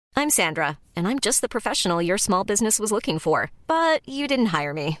I'm Sandra, and I'm just the professional your small business was looking for. But you didn't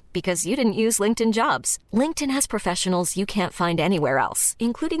hire me because you didn't use LinkedIn Jobs. LinkedIn has professionals you can't find anywhere else,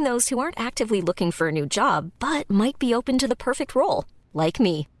 including those who aren't actively looking for a new job, but might be open to the perfect role, like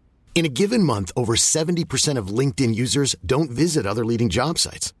me. In a given month, over 70% of LinkedIn users don't visit other leading job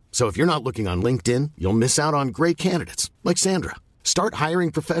sites. So if you're not looking on LinkedIn, you'll miss out on great candidates like Sandra. Start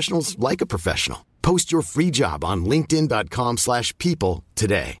hiring professionals like a professional. Post your free job on linkedin.com/people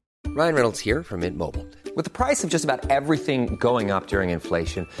today. Ryan Reynolds here from Mint Mobile. With the price of just about everything going up during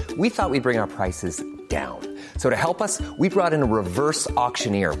inflation, we thought we'd bring our prices down. So to help us, we brought in a reverse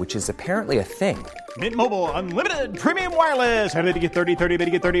auctioneer, which is apparently a thing. Mint Mobile Unlimited Premium Wireless. How to get 30, 30, bit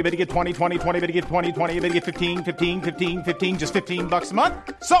to get 30, bit to get 20, 20, 20, bit to get 20, 20, bit to get 15, 15, 15, 15, just $15 a month?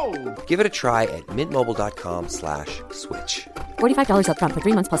 Sold! Give it a try at mintmobile.com/switch. $45 up front for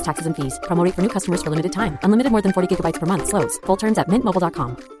 3 months plus taxes and fees. Promo rate for new customers for limited time. Unlimited more than 40 gigabytes per month. Slows full terms at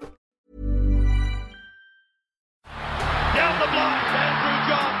mintmobile.com. Down the block, Andrew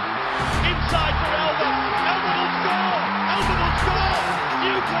John. Inside for Elba. Elba will score. Elba will score.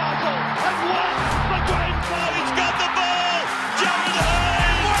 Newcastle have won the Grand Final. He's got the ball. Jared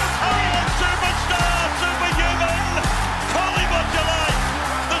Hayes. Oh, superstar, superhuman. Call him what you like.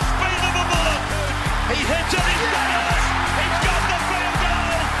 The speed of a bullet. He hits it. He's got it. He's got the field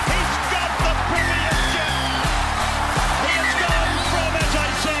goal. He's got the premiership. He has gone from, as I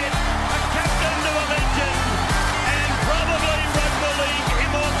said, a captain to a legend. And probably rugby league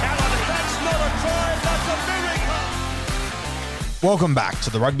immortality. That's not a try, that's a miracle. Welcome back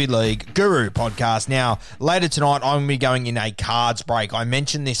to the Rugby League Guru podcast. Now, later tonight, I'm going to be going in a cards break. I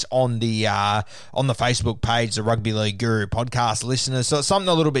mentioned this on the Facebook page, the Rugby League Guru podcast listeners. So it's something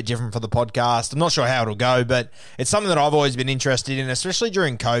a little bit different for the podcast. I'm not sure how it'll go, but it's something that I've always been interested in, especially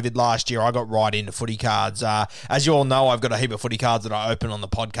during COVID last year. I got right into footy cards. As you all know, I've got a heap of footy cards that I open on the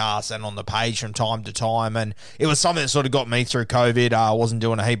podcast and on the page from time to time, and it was something that sort of got me through COVID. I wasn't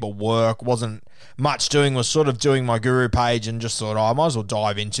doing a heap of work, wasn't much doing, was sort of doing my Guru page and just thought, I might as well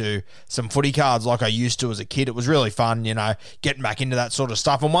dive into some footy cards like I used to as a kid. It was really fun, getting back into that sort of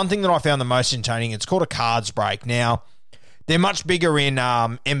stuff. And one thing that I found the most entertaining, it's called a cards break. Now, they're much bigger in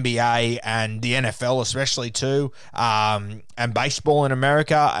NBA and the NFL especially too, and baseball in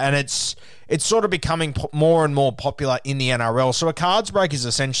America, and it's sort of becoming more and more popular in the NRL. So a cards break is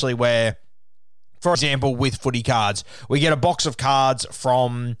essentially where, for example, with footy cards, we get a box of cards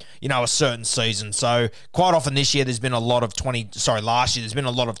from, a certain season. So quite often this year, last year, there's been a lot of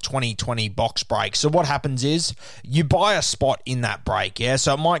 2020 box breaks. So what happens is you buy a spot in that break, yeah?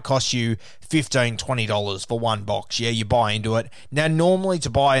 So it might cost you $15, $20 for one box, yeah? You buy into it. Now, normally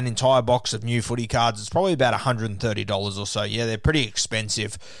to buy an entire box of new footy cards, it's probably about $130 or so, yeah? They're pretty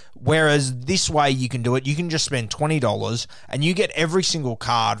expensive. Whereas this way you can do it, you can just spend $20 and you get every single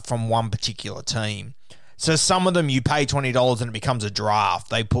card from one particular team. So some of them you pay $20 and it becomes a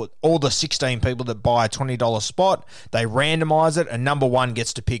draft. They put all the 16 people that buy a $20 spot, they randomize it, and number one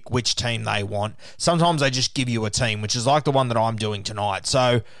gets to pick which team they want. Sometimes they just give you a team, which is like the one that I'm doing tonight.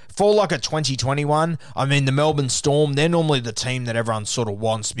 So for like a 2021, the Melbourne Storm, they're normally the team that everyone sort of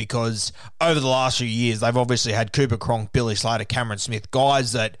wants because over the last few years, they've obviously had Cooper Cronk, Billy Slater, Cameron Smith,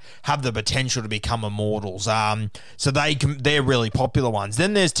 guys that have the potential to become immortals. So they're really popular ones.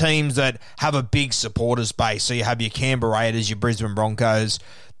 Then there's teams that have a big supporters base. So you have your Canberra Raiders, your Brisbane Broncos.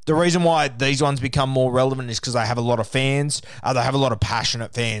 The reason why these ones become more relevant is because they have a lot of fans. They have a lot of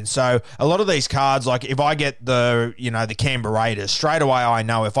passionate fans. So a lot of these cards, like if I get the Canberra Raiders, straight away I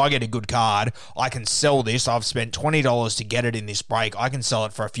know if I get a good card, I can sell this. I've spent $20 to get it in this break. I can sell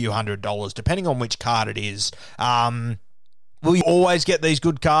it for a few $100s, depending on which card it is. Will you always get these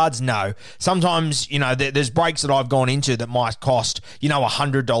good cards? No. Sometimes, there's breaks that I've gone into that might cost,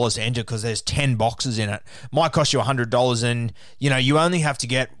 $100 to enter because there's 10 boxes in it. Might cost you $100 and, you only have to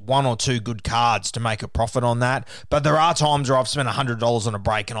get one or two good cards to make a profit on that. But there are times where I've spent $100 on a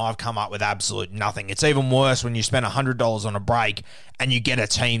break and I've come up with absolute nothing. It's even worse when you spend $100 on a break and you get a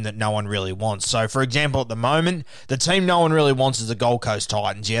team that no one really wants. So, for example, at the moment, the team no one really wants is the Gold Coast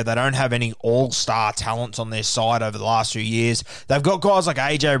Titans. Yeah, they don't have any all-star talents on their side over the last few years. They've got guys like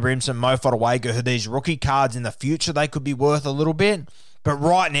AJ Brimson, Mo Fotuaika, who these rookie cards in the future, they could be worth a little bit. But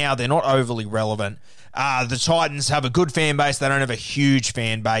right now, they're not overly relevant. The Titans have a good fan base. They don't have a huge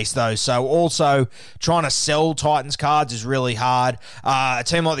fan base, though. So also trying to sell Titans cards is really hard. A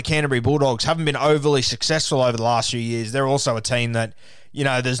team like the Canterbury Bulldogs haven't been overly successful over the last few years. They're also a team that,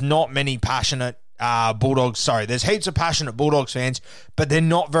 there's not many passionate there's heaps of passionate Bulldogs fans, but they're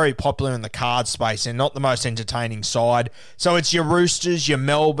not very popular in the card space. They're not the most entertaining side. So it's your Roosters, your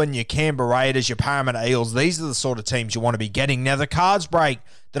Melbourne, your Canberra Raiders, your Parramatta Eels. These are the sort of teams you want to be getting. Now, the cards break,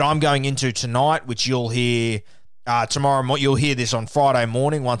 that I'm going into tonight, which you'll hear tomorrow. You'll hear this on Friday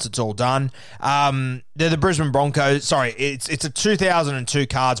morning once it's all done. They're the Brisbane Broncos. Sorry, it's a 2002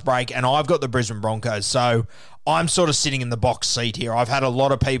 cards break, and I've got the Brisbane Broncos. So I'm sort of sitting in the box seat here. I've had a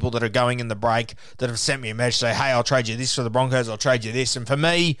lot of people that are going in the break that have sent me a message say, hey, I'll trade you this for the Broncos, I'll trade you this. And for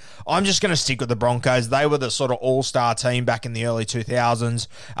me, I'm just going to stick with the Broncos. They were the sort of all-star team back in the early 2000s.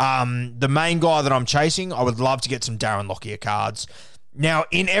 The main guy that I'm chasing, I would love to get some Darren Lockyer cards. Now,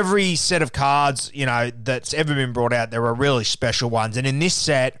 in every set of cards, that's ever been brought out, there are really special ones. And in this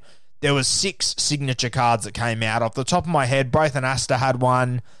set, there was 6 signature cards that came out. Off the top of my head, Braithen Astor had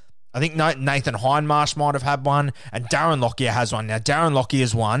one. I think Nathan Hindmarsh might have had one, and Darren Lockyer has one. Now, Darren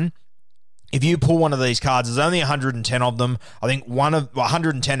Lockyer's one. If you pull one of these cards, there's only 110 of them. I think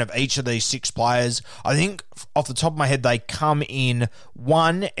 110 of each of these 6 players. I think off the top of my head, they come in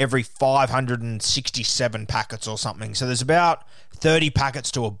one every 567 packets or something. So there's about 30 packets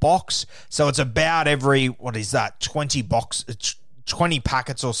to a box. So it's about every, 20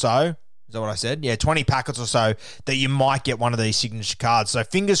 packets or so. Is that what I said? Yeah, 20 packets or so that you might get one of these signature cards. So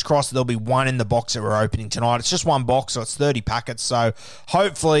fingers crossed there'll be one in the box that we're opening tonight. It's just one box, so it's 30 packets. So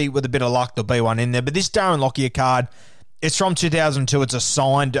hopefully with a bit of luck there'll be one in there. But this Darren Lockyer card, it's from 2002. It's a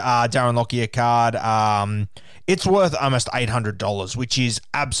signed Darren Lockyer card. It's worth almost $800, which is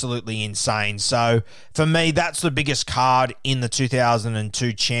absolutely insane. So for me, that's the biggest card in the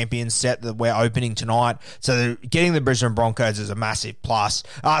 2002 Champions set that we're opening tonight. So getting the Brisbane Broncos is a massive plus.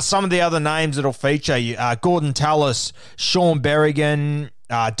 Some of the other names that'll feature, Gordon Tallis, Sean Berrigan,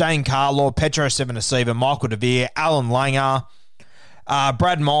 Dane Carlaw, Petro Civoniceva, Michael DeVere, Alan Langer,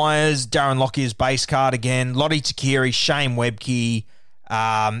 Brad Myers, Darren Lockyer's base card again, Lottie Takiri, Shane Webke.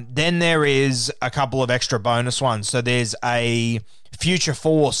 Then there is a couple of extra bonus ones. So there's a Future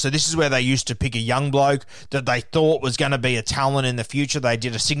Force. So this is where they used to pick a young bloke that they thought was going to be a talent in the future. They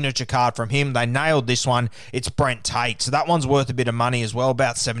did a signature card from him. They nailed this one. It's Brent Tate. So that one's worth a bit of money as well,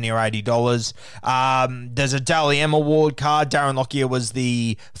 about $70 or $80. There's a Dally M Award card. Darren Lockyer was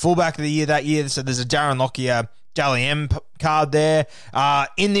the fullback of the year that year. So there's a Darren Lockyer Dally M card there.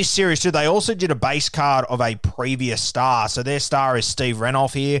 In this series too, they also did a base card of a previous star. So their star is Steve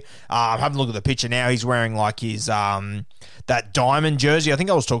Renouf here. Have a look at the picture now. He's wearing like his that diamond jersey. I think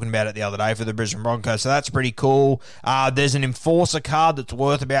I was talking about it the other day for the Brisbane Broncos. So that's pretty cool. There's an Enforcer card that's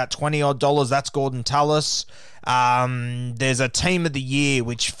worth about $20 odd. That's Gordon Tallis. There's a Team of the Year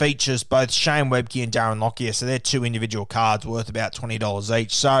which features both Shane Webke and Darren Lockyer, so they're 2 individual cards worth about $20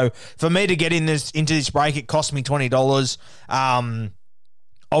 each. So for me to get into this break, it cost me $20.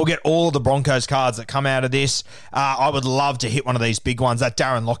 I'll get all of the Broncos cards that come out of this. I would love to hit one of these big ones. That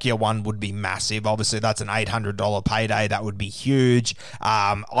Darren Lockyer one would be massive. Obviously, that's an $800 payday. That would be huge.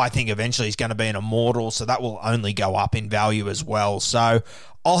 I think eventually he's going to be an immortal, so that will only go up in value as well. So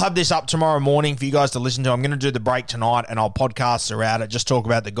I'll have this up tomorrow morning for you guys to listen to. I'm going to do the break tonight, and I'll podcast throughout it, just talk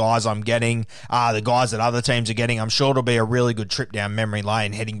about the guys I'm getting, the guys that other teams are getting. I'm sure it'll be a really good trip down memory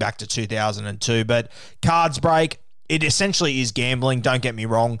lane heading back to 2002. But cards break, it essentially is gambling. Don't get me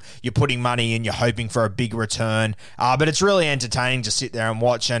wrong. You're putting money in. You're hoping for a big return. But it's really entertaining to sit there and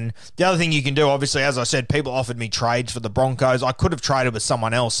watch. And the other thing you can do, obviously, as I said, people offered me trades for the Broncos. I could have traded with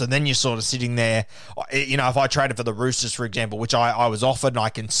someone else. And then you're sort of sitting there. If I traded for the Roosters, for example, which I was offered and I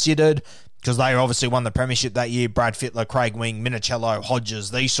considered, because they obviously won the premiership that year, Brad Fittler, Craig Wing, Minicello,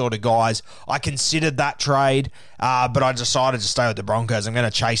 Hodges, these sort of guys. I considered that trade, but I decided to stay with the Broncos. I'm going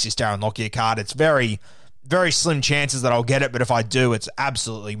to chase this Darren Lockyer card. It's very slim chances that I'll get it, but if I do, it's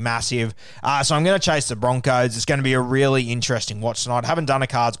absolutely massive. So I'm going to chase the Broncos. It's going to be a really interesting watch tonight. I haven't done a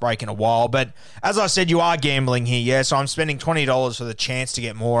cards break in a while, but as I said, you are gambling here, yeah? So I'm spending $20 for the chance to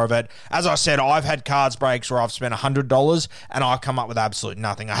get more of it. As I said, I've had cards breaks where I've spent $100 and I've come up with absolutely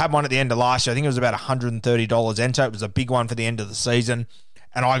nothing. I had one at the end of last year. I think it was about $130 enter. It was a big one for the end of the season.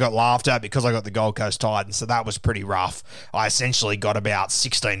 And I got laughed at because I got the Gold Coast Titans, so that was pretty rough. I essentially got about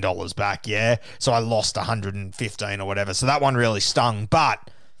 $16 back, yeah? So I lost $115 or whatever. So that one really stung.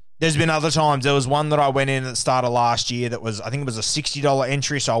 But there's been other times. There was one that I went in at the start of last year that was, I think it was a $60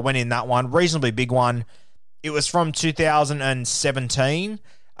 entry, so I went in that one. Reasonably big one. It was from 2017.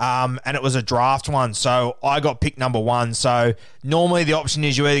 And it was a draft one, so I got pick number 1. So normally the option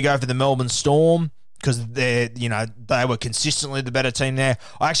is you either go for the Melbourne Storm, because they were consistently the better team there.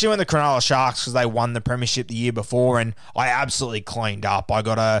 I actually went the Cronulla Sharks because they won the premiership the year before, and I absolutely cleaned up. I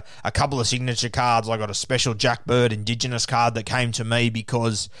got a couple of signature cards. I got a special Jack Bird Indigenous card that came to me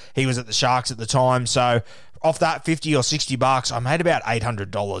because he was at the Sharks at the time. So off that $50 or $60, I made about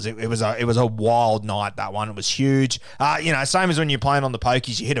 $800. It was a wild night, that one. It was huge. Same as when you're playing on the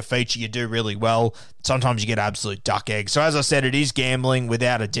pokies, you hit a feature, you do really well. Sometimes you get absolute duck eggs. So as I said, it is gambling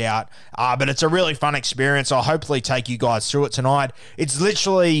without a doubt, but it's a really fun experience. I'll hopefully take you guys through it tonight. It's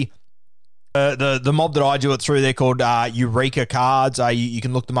literally the mob that I do it through. They're called Eureka Cards. You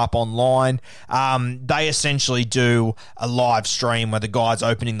can look them up online. They essentially do a live stream where the guy's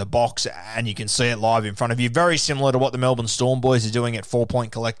opening the box and you can see it live in front of you. Very similar to what the Melbourne Storm boys are doing at 4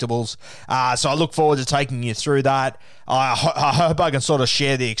 Point Collectibles. So I look forward to taking you through that. I hope I can sort of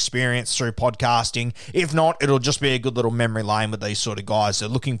share the experience through podcasting. If not, it'll just be a good little memory lane with these sort of guys. So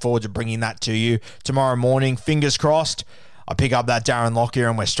looking forward to bringing that to you tomorrow morning. Fingers crossed I pick up that Darren Lockyer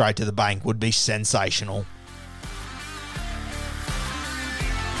and we're straight to the bank. Would be sensational.